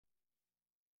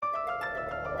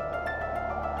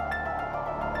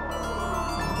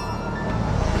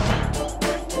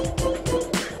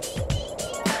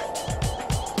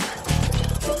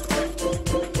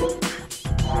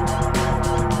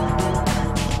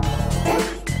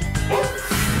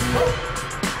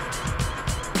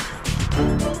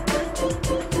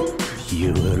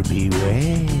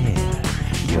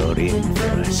in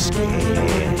for a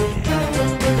scare.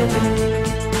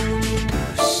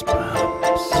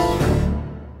 Goosebumps.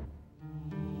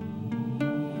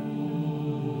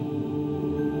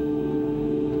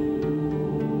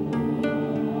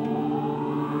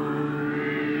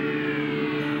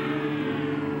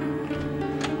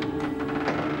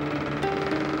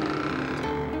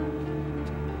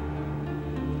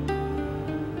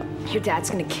 Your dad's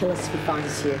gonna kill us if he finds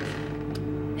us here.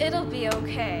 It'll be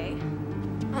okay.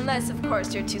 Unless, of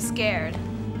course, you're too scared.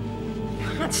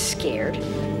 I'm not scared.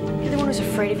 You're the one who's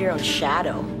afraid of your own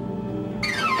shadow.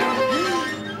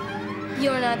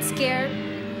 You're not scared?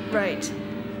 Right.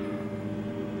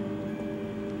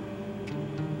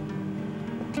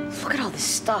 Look at all this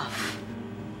stuff.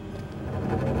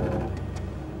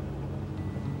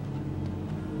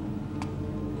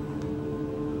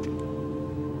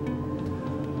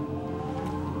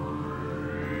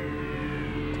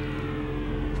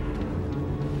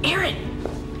 Erin!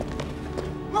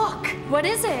 Look! What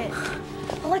is it?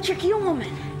 Electric Eel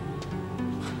Woman.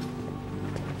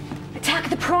 Attack of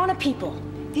the Piranha People.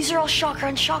 These are all Shocker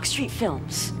on Shock Street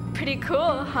films. Pretty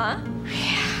cool, huh?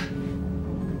 Yeah.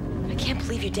 I can't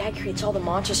believe your dad creates all the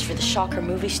monsters for the Shocker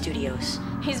movie studios.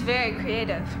 He's very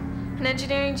creative. An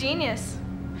engineering genius.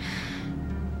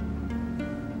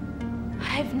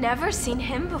 I've never seen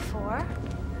him before.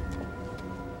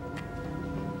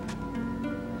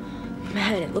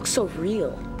 Man, it looks so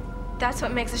real. That's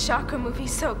what makes a Shocker movie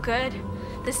so good.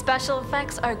 The special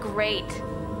effects are great.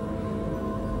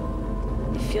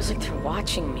 It feels like they're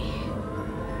watching me.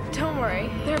 Don't worry,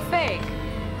 they're fake.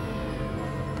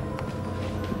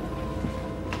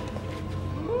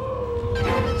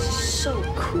 This is so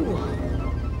cool.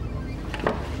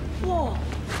 Whoa.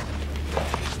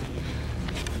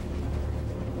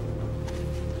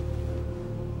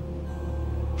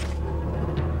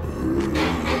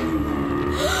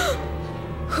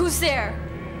 Who's there?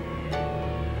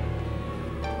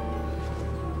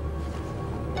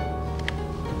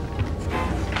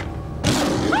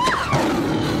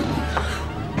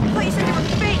 But you said they were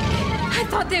fake. I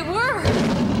thought they were.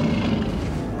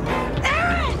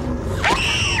 Erin!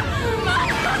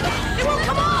 It won't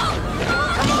come off!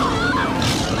 Come on!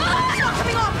 It's not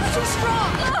coming off! It's too strong!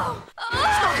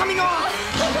 It's not coming off!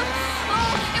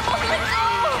 It won't let go!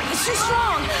 It's too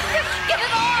strong! Get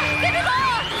it off! Get it off!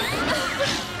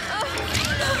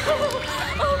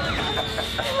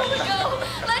 Let go!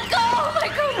 Let go!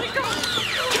 Let go! Let go!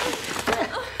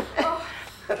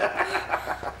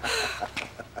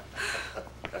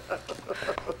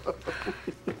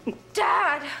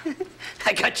 Dad!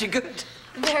 I got you good.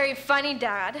 Very funny,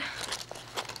 Dad.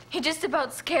 He just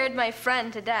about scared my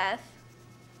friend to death.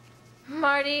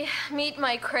 Marty, meet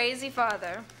my crazy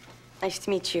father. Nice to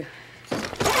meet you.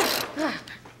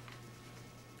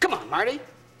 Come on, Marty.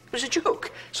 It was a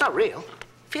joke. It's not real.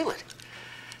 Feel it.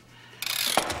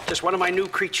 Just one of my new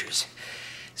creatures.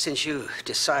 Since you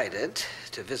decided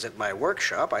to visit my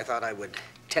workshop, I thought I would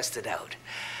test it out.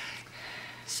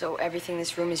 So everything in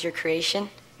this room is your creation?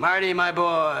 Marty, my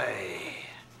boy,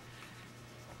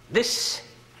 this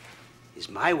is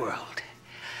my world.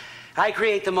 I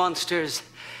create the monsters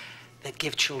that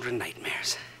give children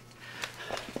nightmares.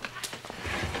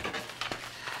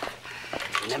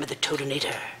 Remember the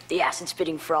Totinator? The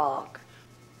acid-spitting frog.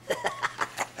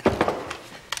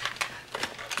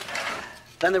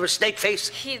 Then there was Snakeface.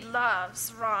 He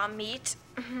loves raw meat.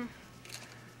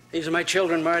 These are my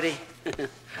children, Marty.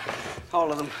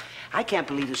 All of them. I can't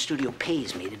believe the studio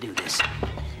pays me to do this.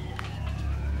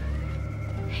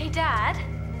 Hey, Dad.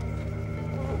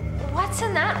 What's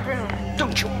in that room?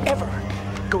 Don't you ever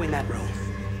go in that room.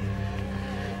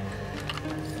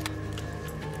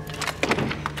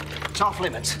 It's off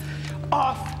limits.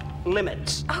 Off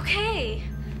limits. Okay.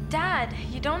 Dad,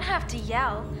 you don't have to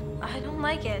yell. I don't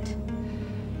like it.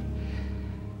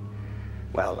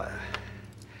 Well,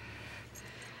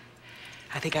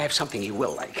 I think I have something you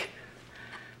will like.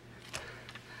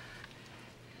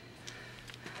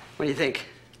 What do you think?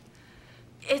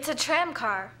 It's a tram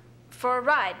car. For a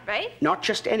ride, right? Not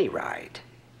just any ride.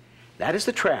 That is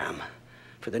the tram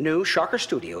for the new Shocker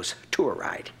Studios tour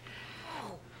ride.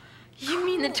 Oh, you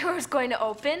mean the tour is going to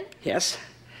open? Yes.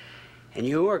 And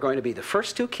you are going to be the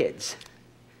first two kids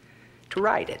to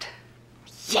ride it.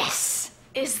 Yes!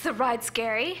 Is the ride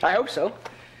scary? I hope so.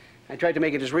 I tried to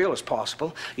make it as real as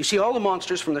possible. You see all the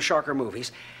monsters from the Shocker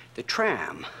movies. The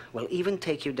tram will even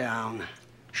take you down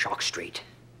Shock Street.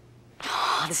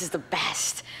 Oh, this is the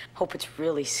best. Hope it's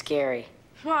really scary.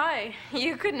 Why?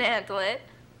 You couldn't handle it.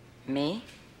 Me?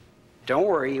 Don't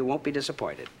worry, you won't be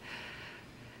disappointed.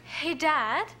 Hey,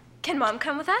 Dad, can Mom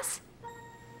come with us?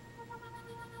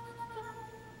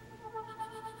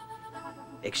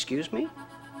 Excuse me?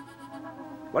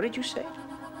 What did you say?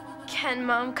 Can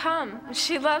Mom come?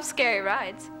 She loves scary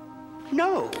rides.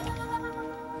 No.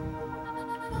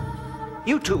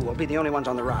 You two will be the only ones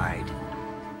on the ride.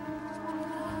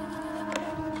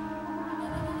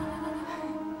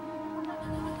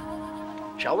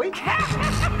 Shall we?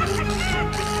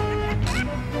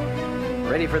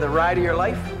 Ready for the ride of your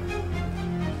life?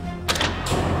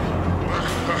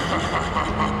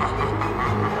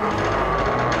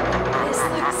 This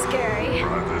looks scary.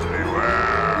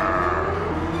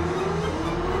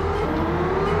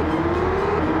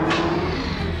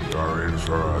 You're in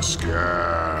for a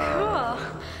scare. Cool.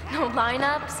 No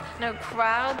lineups, no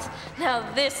crowds. Now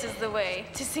this is the way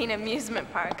to see an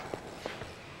amusement park.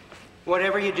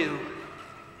 Whatever you do,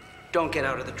 don't get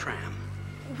out of the tram.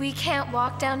 We can't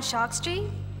walk down Shock Street?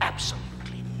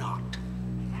 Absolutely not.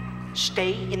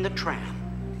 Stay in the tram,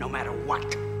 no matter what.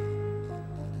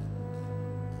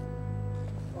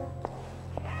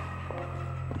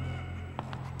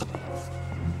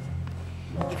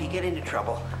 If you get into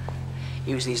trouble,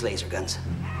 use these laser guns.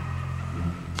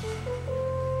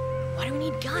 Why do we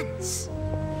need guns?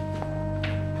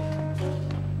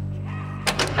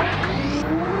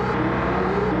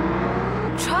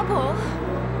 Trouble?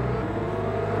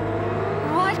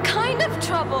 What kind of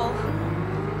trouble?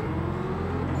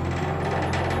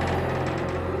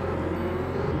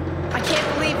 I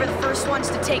can't believe we're the first ones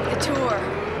to take the tour.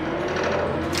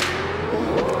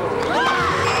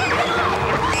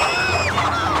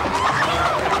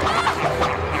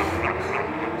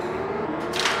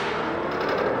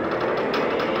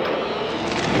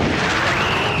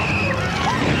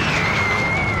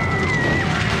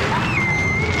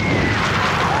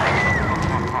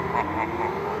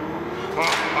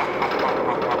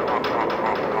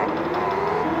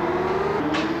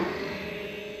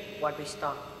 Why'd we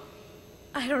stop?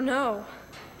 I don't know.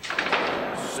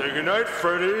 Say goodnight,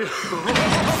 Freddy.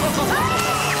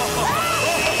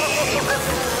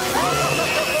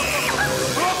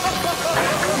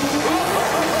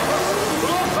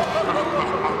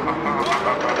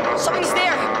 Somebody's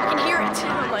there. I can hear it. I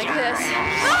don't like this.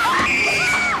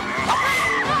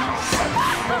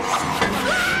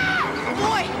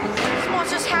 Boy, these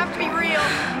monsters have to be real.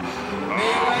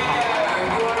 Beware!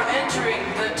 You are entering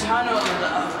the tunnel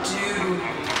of doom.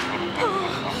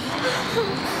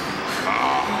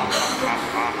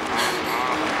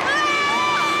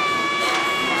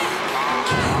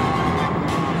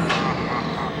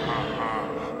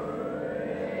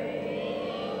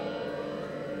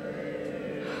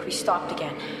 We stopped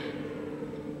again.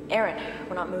 Erin,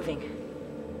 we're not moving.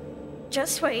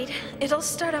 Just wait. It'll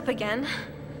start up again.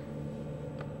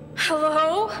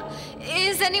 Hello?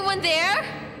 Is anyone there?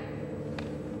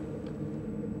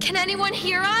 Can anyone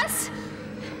hear us?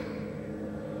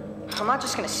 I'm not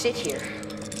just gonna sit here.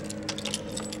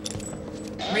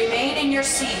 Remain in your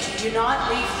seat. Do not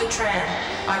leave the tram.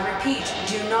 I repeat,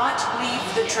 do not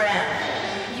leave the tram.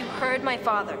 You heard my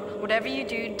father. Whatever you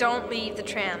do, don't leave the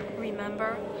tram.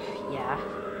 Remember? Yeah,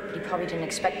 but you probably didn't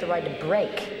expect the ride to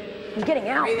break. I'm getting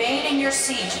out. Remain in your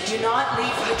seat. Do not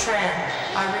leave the tram.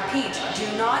 I repeat, do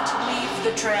not leave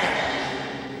the tram.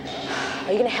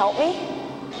 Are you gonna help me?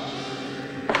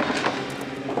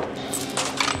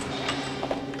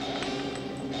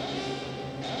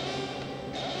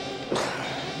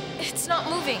 It's not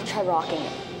moving. Try rocking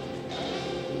it.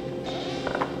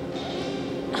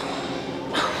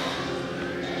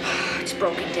 It's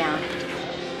broken down.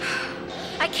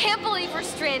 I can't believe we're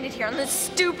stranded here on this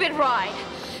stupid ride.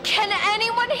 Can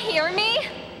anyone hear me?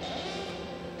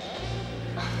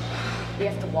 We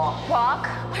have to walk. Walk?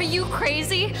 Are you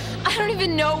crazy? I don't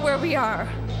even know where we are.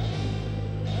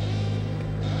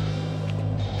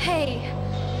 Hey.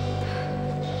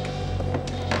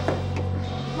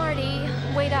 Marty,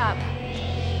 wait up.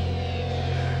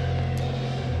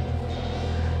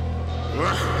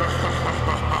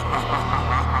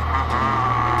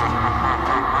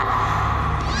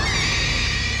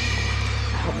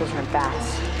 I hope those aren't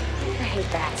bats. I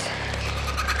hate bats.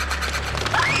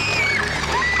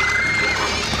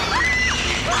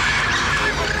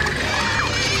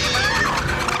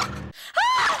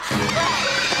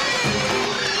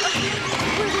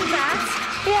 Were they bats?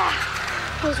 Yeah,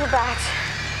 those were bats.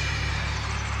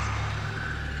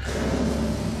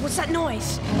 What's that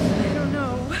noise? I don't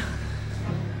know.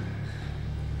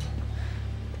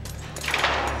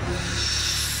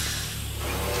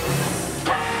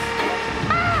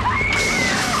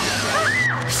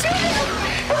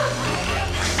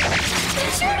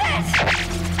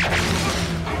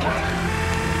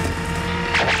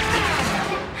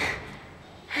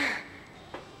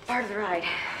 Part of the ride.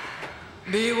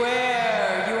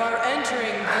 Beware! You are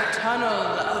entering tunnel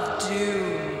of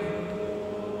doom.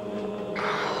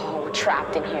 Oh, we're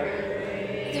trapped in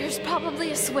here. There's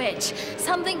probably a switch.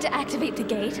 Something to activate the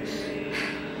gate.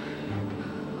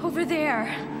 Over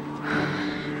there.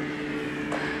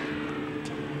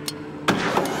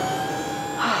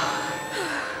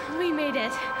 We made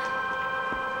it.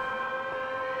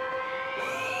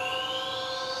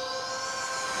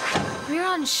 We're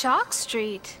on Shock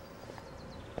Street.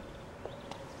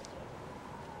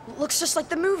 Looks just like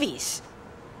the movies.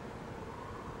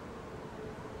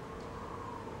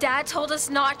 Dad told us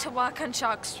not to walk on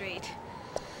Shock Street.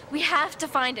 We have to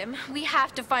find him. We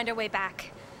have to find our way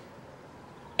back.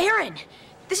 Erin,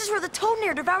 this is where the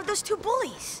Toadnair devoured those two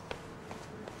bullies.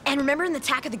 And remember in the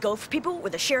Attack of the Gopher People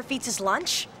where the sheriff eats his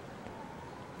lunch?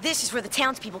 This is where the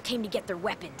townspeople came to get their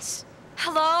weapons.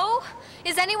 Hello?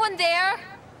 Is anyone there?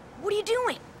 What are you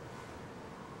doing?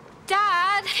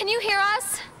 Dad, can you hear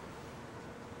us?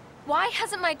 Why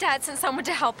hasn't my dad sent someone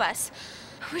to help us?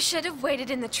 We should have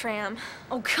waited in the tram.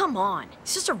 Oh, come on.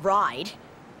 It's just a ride.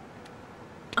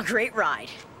 A great ride.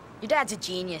 Your dad's a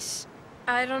genius.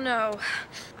 I don't know.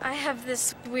 I have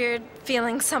this weird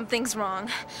feeling something's wrong.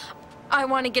 I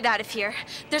want to get out of here.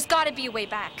 There's got to be a way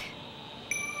back.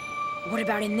 What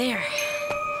about in there?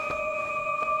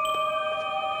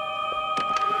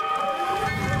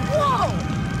 Whoa!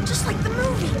 Just like the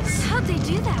movies. How'd they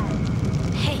do that?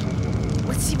 Hey,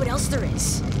 let's see what else there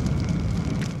is.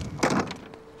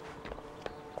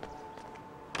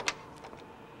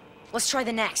 Let's try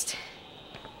the next.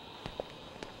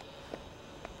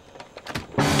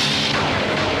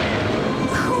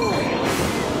 Cool.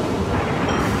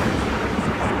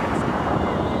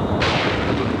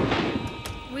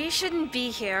 We shouldn't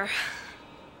be here.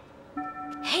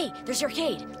 Hey, there's the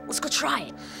arcade. Let's go try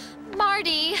it.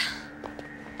 Marty!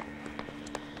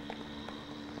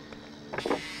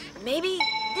 Maybe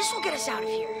this will get us out of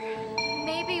here.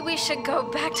 Maybe we should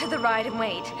go back to the ride and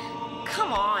wait.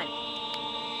 Come on.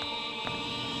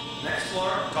 Next floor,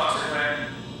 toxic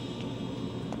plant.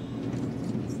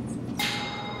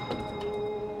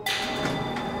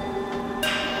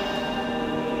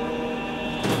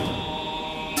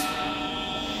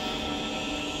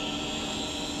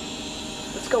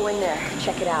 Let's go in there.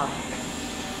 Check it out.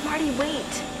 Marty,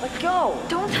 wait. Let go.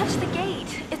 Don't touch the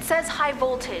gate. It says high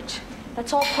voltage.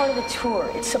 That's all part of the tour.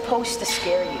 It's supposed to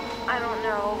scare you. I don't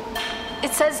know.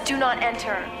 It says do not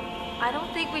enter. I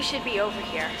don't think we should be over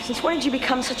here. Since when did you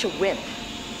become such a wimp?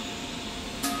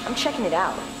 I'm checking it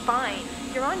out. Fine.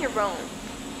 You're on your own.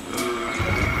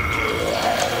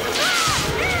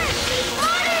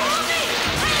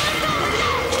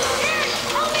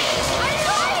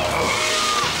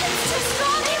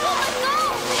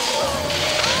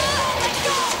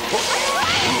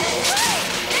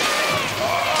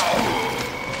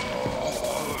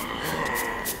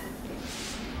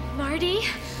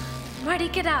 Marty,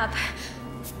 get up.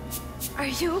 Are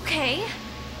you okay?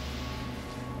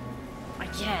 I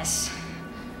guess.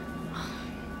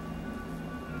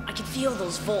 I can feel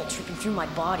those volts ripping through my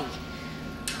body.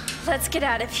 Let's get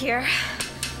out of here.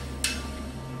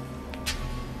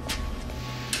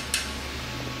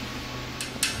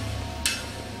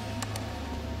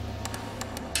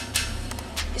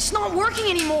 It's not working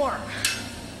anymore.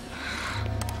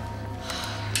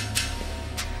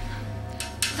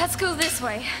 Let's go this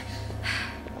way.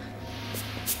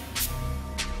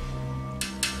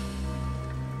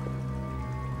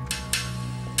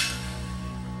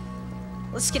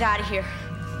 Let's get out of here.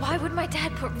 Why would my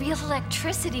dad put real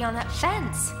electricity on that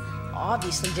fence?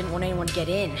 Obviously didn't want anyone to get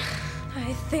in.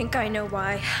 I think I know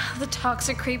why. The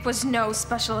toxic creep was no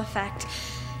special effect.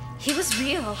 He was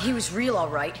real. He was real, all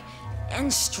right.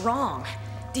 And strong.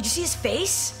 Did you see his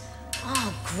face?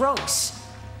 Oh, gross.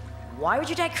 Why would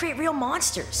your dad create real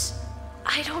monsters?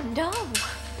 I don't know.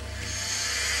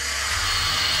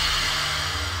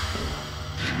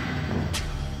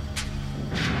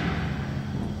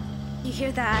 You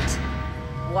hear that?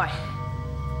 What?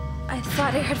 I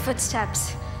thought I heard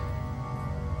footsteps.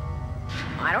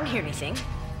 I don't hear anything.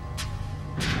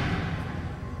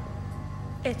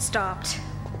 It stopped.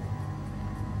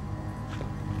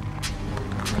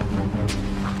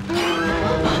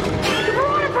 The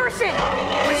Verona person!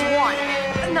 Which one?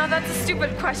 No, that's a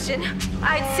stupid question.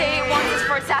 I'd say it wants us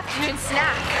for its afternoon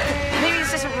snack. Maybe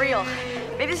this isn't real.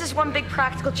 Maybe this is one big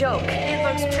practical joke. It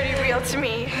looks pretty real to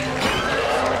me.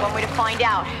 Only one way to find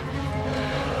out.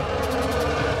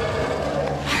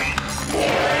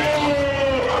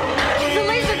 The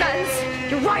laser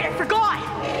guns! You're right, I forgot!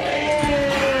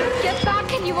 Get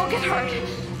back and you won't get hurt.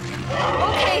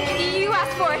 Okay, you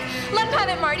asked for it. Let him have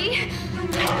it, Marty.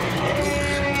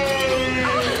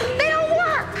 They don't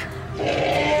work!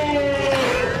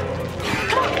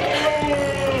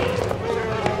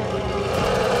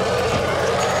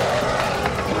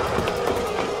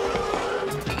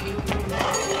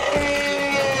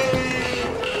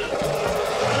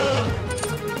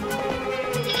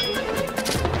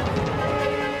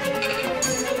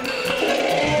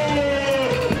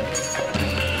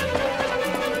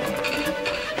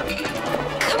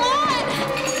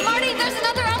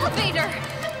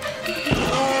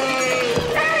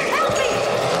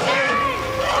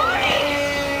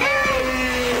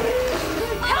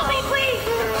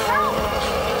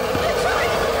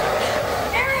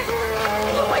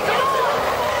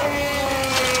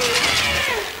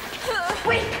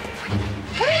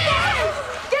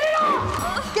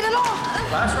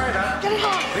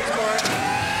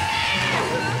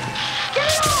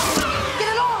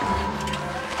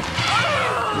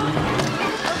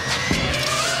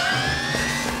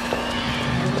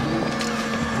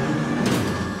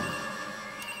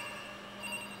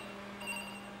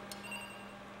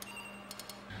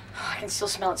 I can still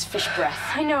smell its fish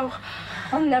breath. I know.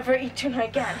 I'll never eat tuna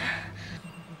again.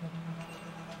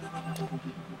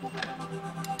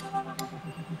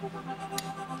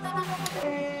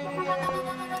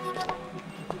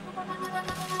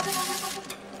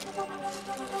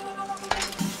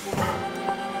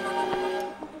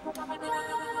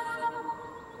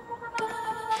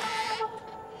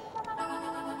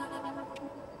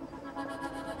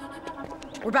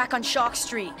 We're back on Shock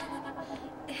Street.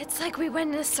 It's like we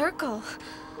went in a circle.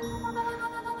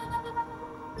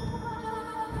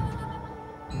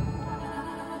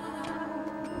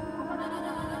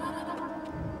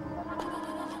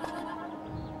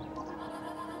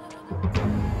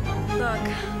 Look,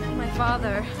 my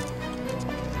father.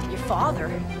 Your father?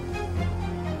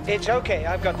 It's okay,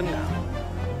 I've got them now.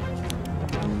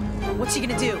 What's he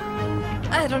gonna do?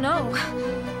 I don't know.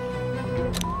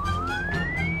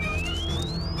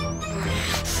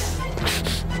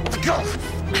 Go!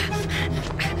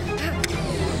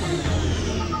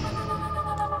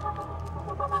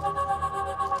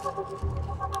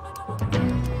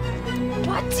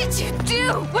 What did you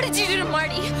do? What did you do to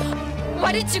Marty?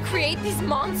 Why did you create these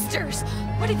monsters?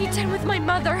 What have you done with my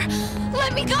mother?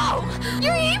 Let me go!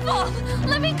 You're evil!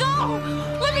 Let me go!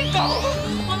 Let me go!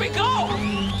 Let me go!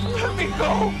 Let me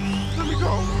go! Let me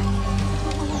go!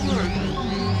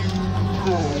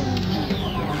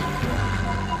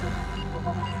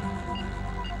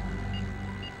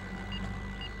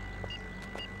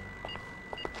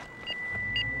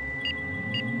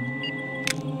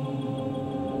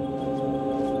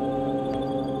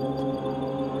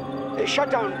 They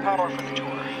shut down power for the tour.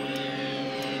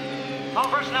 All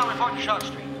personnel report to Shock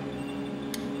Street.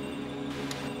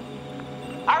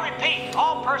 I repeat,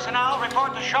 all personnel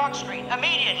report to Shock Street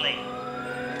immediately.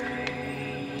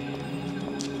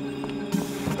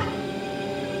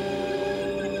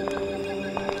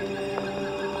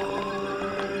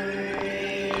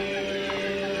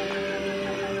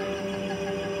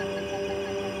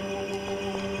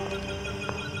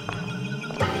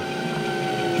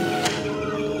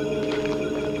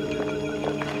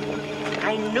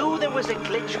 I knew there was a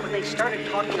glitch when they started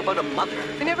talking about a mother.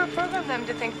 We never programmed them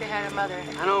to think they had a mother.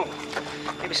 I know.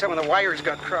 Maybe some of the wires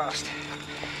got crossed.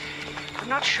 I'm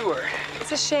not sure.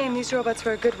 It's a shame. These robots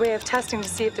were a good way of testing to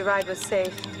see if the ride was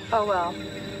safe. Oh, well.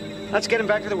 Let's get him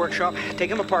back to the workshop, take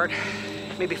him apart,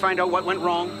 maybe find out what went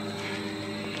wrong.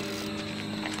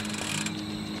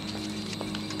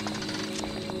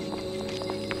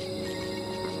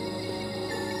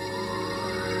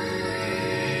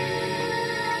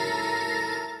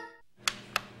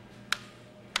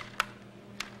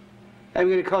 I'm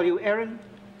going to call you Erin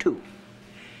 2.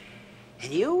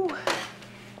 And you,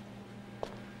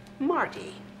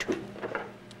 Marty 2.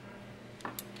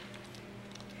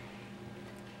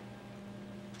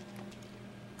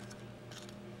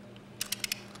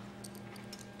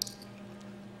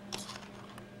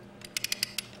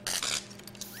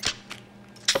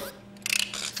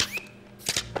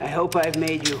 I hope I've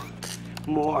made you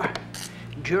more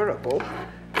durable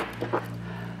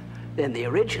than the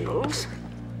originals.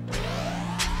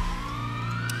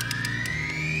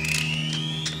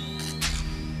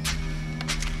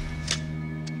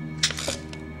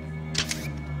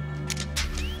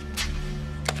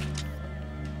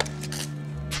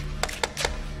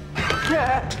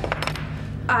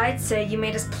 I'd say you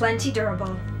made us plenty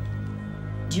durable.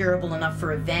 Durable enough for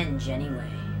revenge, anyway.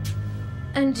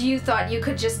 And you thought you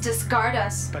could just discard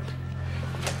us. But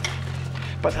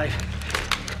I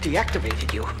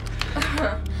deactivated you.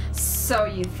 So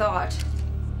you thought.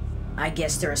 I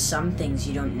guess there are some things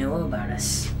you don't know about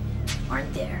us,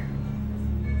 aren't there?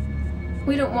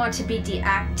 We don't want to be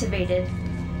deactivated.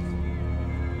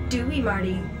 Do we,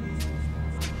 Marty?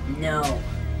 No.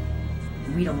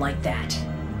 We don't like that.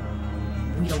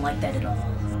 We don't like that at all.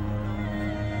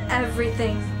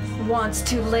 Everything wants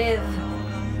to live.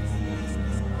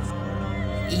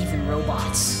 Even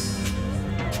robots.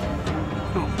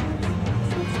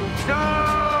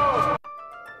 No!